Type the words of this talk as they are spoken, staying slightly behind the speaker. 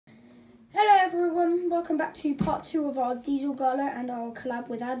everyone, welcome back to part 2 of our diesel gala and our collab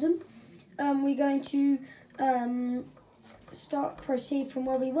with Adam. We're going to proceed from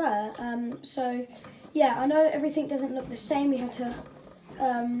where we were. So yeah, I know everything doesn't look the same. We had to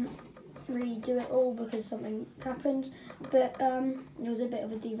redo it all because something happened, but there was a bit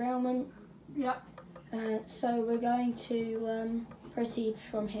of a derailment. Yep. So we're going to proceed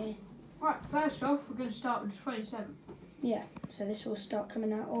from here. Right, first off, we're going to start with 27. Yeah, so this will start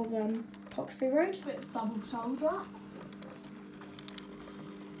coming out of Hawkesbury Road. Bit of double soldier.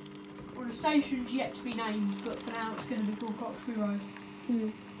 Well, the station's yet to be named, but for now it's going to be called Hawkesbury Road.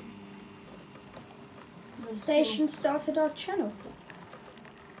 The station started our channel.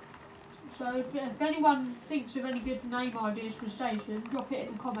 So if anyone thinks of any good name ideas for the station, drop it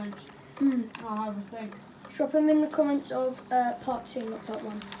in the comments. And I'll have a think. Drop them in the comments of part 2, not part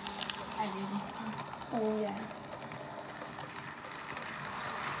 1. Oh yeah.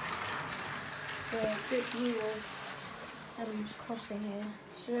 So a good view of Adam's Crossing here.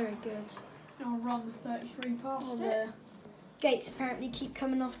 It's very good. I'll run the 33 past All it. the gates apparently keep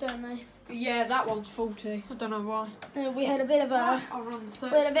coming off, don't they? Yeah, that one's faulty. I don't know why. We had a bit of a I'll run the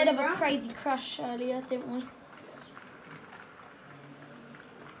 33 crazy crash earlier, didn't we?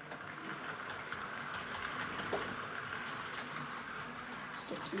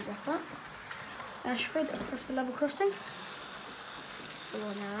 Stick you back up. Ashford across the level crossing. Oh,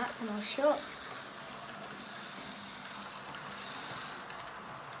 now that's a nice shot.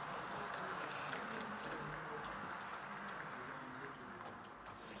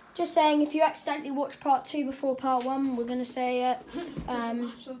 Just saying, if you accidentally watch part 2 before part 1, we're going to say it.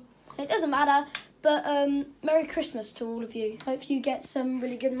 It doesn't matter, but Merry Christmas to all of you. Hope you get some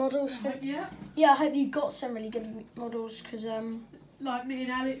really good models. Yeah, I hope you got some really good models, because like me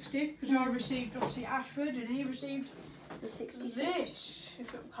and Alex did, because I received obviously Ashford and he received the 66. this.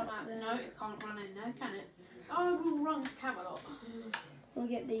 If it'll come out, no, it can't run in there, can it? I will run Camelot. We'll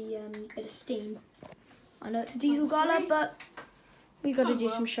get the bit of steam. I know it's a diesel gala, but we got to do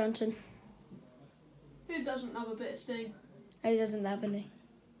some shunting. Who doesn't love a bit of steam? He doesn't have any.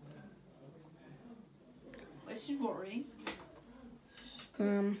 This is worrying.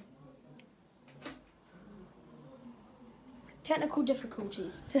 Technical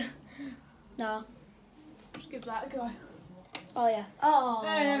difficulties. No. Let's give that a go. Oh yeah. Oh,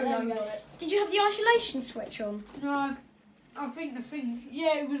 there we go. Did you have the isolation switch on? No, I think the thing.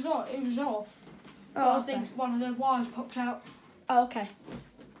 Yeah, it was off. It was off. But Oh, I think one of the wires popped out. Oh, okay.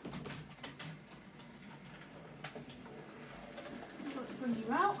 Bring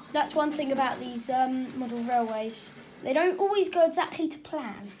you out. That's one thing about these model railways. They don't always go exactly to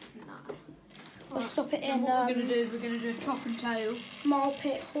plan. No. We'll stop it So in. what we're going to do is we're going to do a top and tail. Mile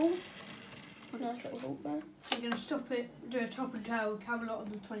Pit Hall. It's a nice little halt there. We're going to stop it, do a top and tail with Camelot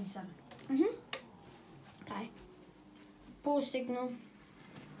on the 27. Okay. Ball signal.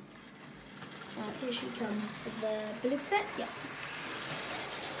 Right, here she comes with the bullet set. Yeah.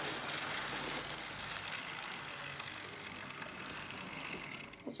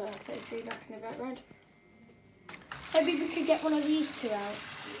 Also, 33 back in the background. Maybe we could get one of these two out.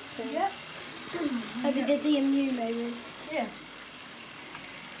 So Yeah. maybe the DMU, maybe. Yeah.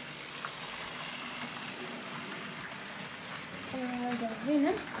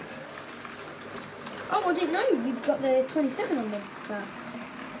 Oh, I didn't know we've got the 27 on the back.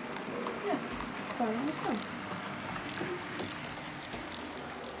 Yeah. Quite nice one.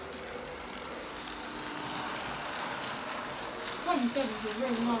 Is a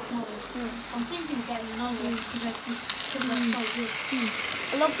really nice model. I'm thinking of getting another one because they're just so good.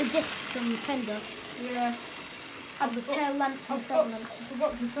 I love the discs on the tender. Yeah. And the tail lamps and front lamps. I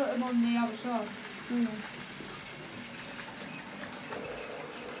forgot to put them on the other side.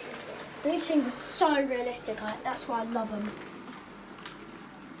 These things are so realistic. That's why I love them.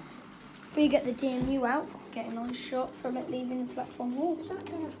 If we get the DMU out, get a nice shot from it leaving the platform here. Is that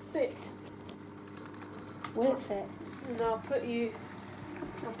going to fit? Will it fit? And I'll put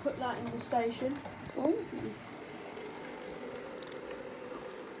that in the station. Oh.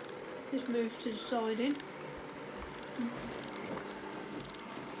 Just move to the siding.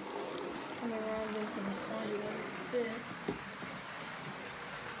 Come around into the siding over there.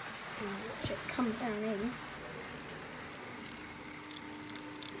 Watch it come down in.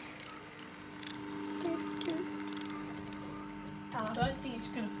 I don't think it's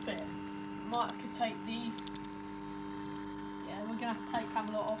going to fit. Might have to take the... Yeah, we're going to have to take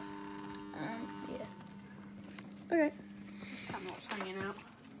Camelot off. Yeah. Okay. Camelot's hanging out.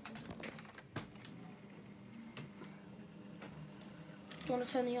 Do you want to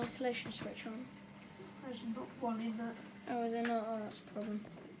turn the isolation switch on? There's not one in that. Oh, is there not? Oh, that's a problem.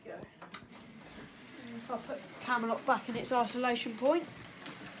 There we go. If I put the camera lock back in its isolation point,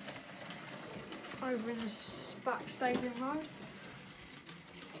 over in this back stadium road.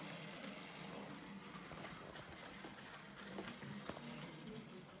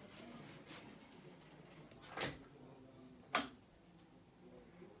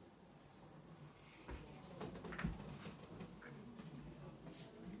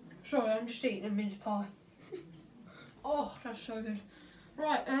 Sorry, I'm just eating a mince pie. Oh, that's so good.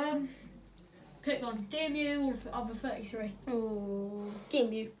 Right, pick one. DMU or the other 33? Oh,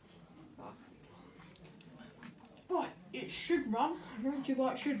 DMU. Right, it should run. I don't know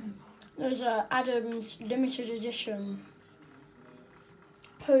why it shouldn't. There's a Adam's limited edition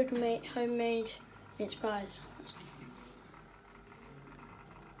homemade mince pies.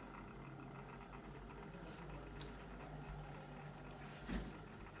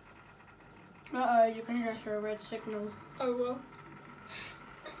 Uh-oh, you're going to go through a red signal. Oh well.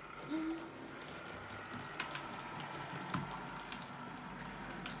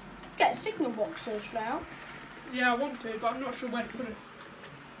 Get a signal box sorted out. Yeah, I want to, but I'm not sure where to put it.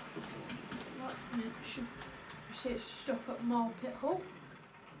 Right, you should see it stop at Mile Pit Hall.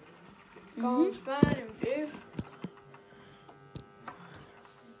 Guards van in view.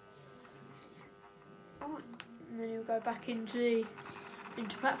 Right, and then you'll go back into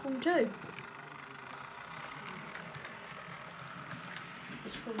platform 2.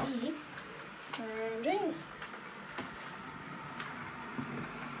 It's for me. Loading.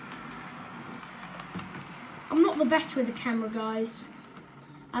 I'm not the best with the camera, guys,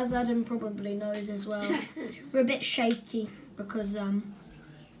 as Adam probably knows as well. We're a bit shaky because,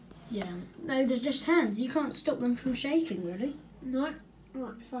 yeah, no, they're just hands. You can't stop them from shaking, really. No.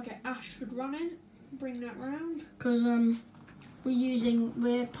 Right, if I get Ashford running, bring that round. Because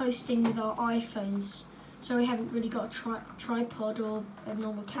we're posting with our iPhones, so we haven't really got a tripod or a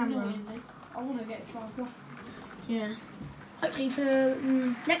normal camera. Annoyingly. I want to get a tripod. Yeah. Hopefully for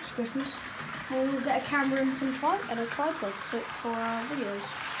next Christmas, we'll get a camera and a tripod for our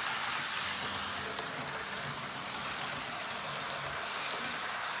videos.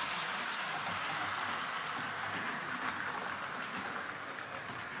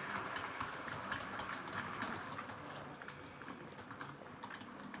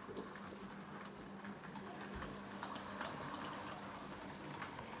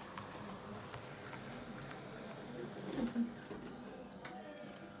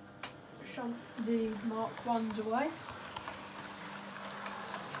 Shunt the Mark 1s away.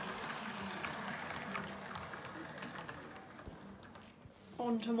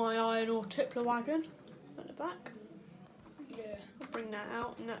 Onto my iron ore tippler wagon at the back. Yeah, I'll bring that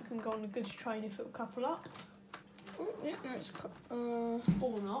out and that can go on the goods train if it'll couple up. Oh, yeah, that's Or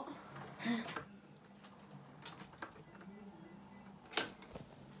not. There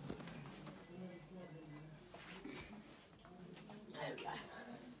we go.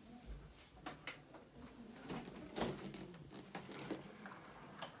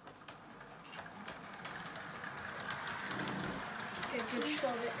 Get a good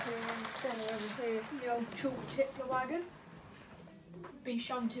shot of it coming around the corner over here. The old chalk tippler wagon. Be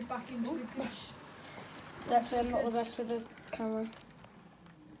shunted back into the goods. Definitely, I'm not the best with the camera.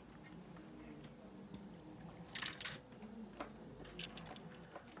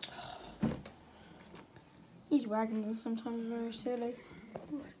 These wagons are sometimes very silly.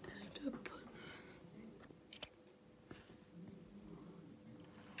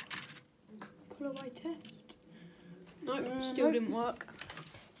 Pull away test. Nope, still nope. didn't work.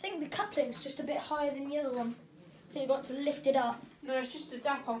 I think the coupling's just a bit higher than the other one. So you've got to lift it up. No, it's just the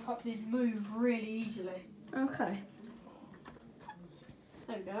dapole couplings move really easily. Okay.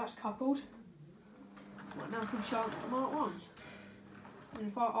 There we go, that's coupled. Right, now I can shunt the Mark 1s. And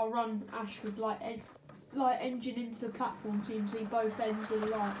if I'll run Ashford light engine into the platform so you can see both ends of the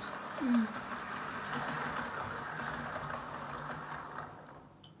lights.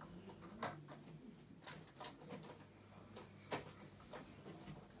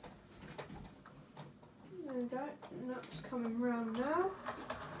 There we go, and that's coming round now.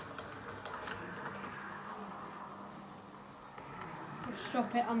 I'll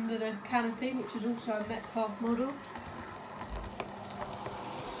stop it under the canopy, which is also a Metcalf model.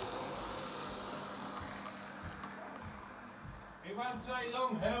 It won't take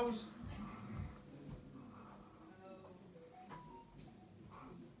long, Hells.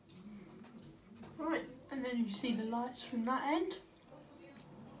 Right, and then you see the lights from that end.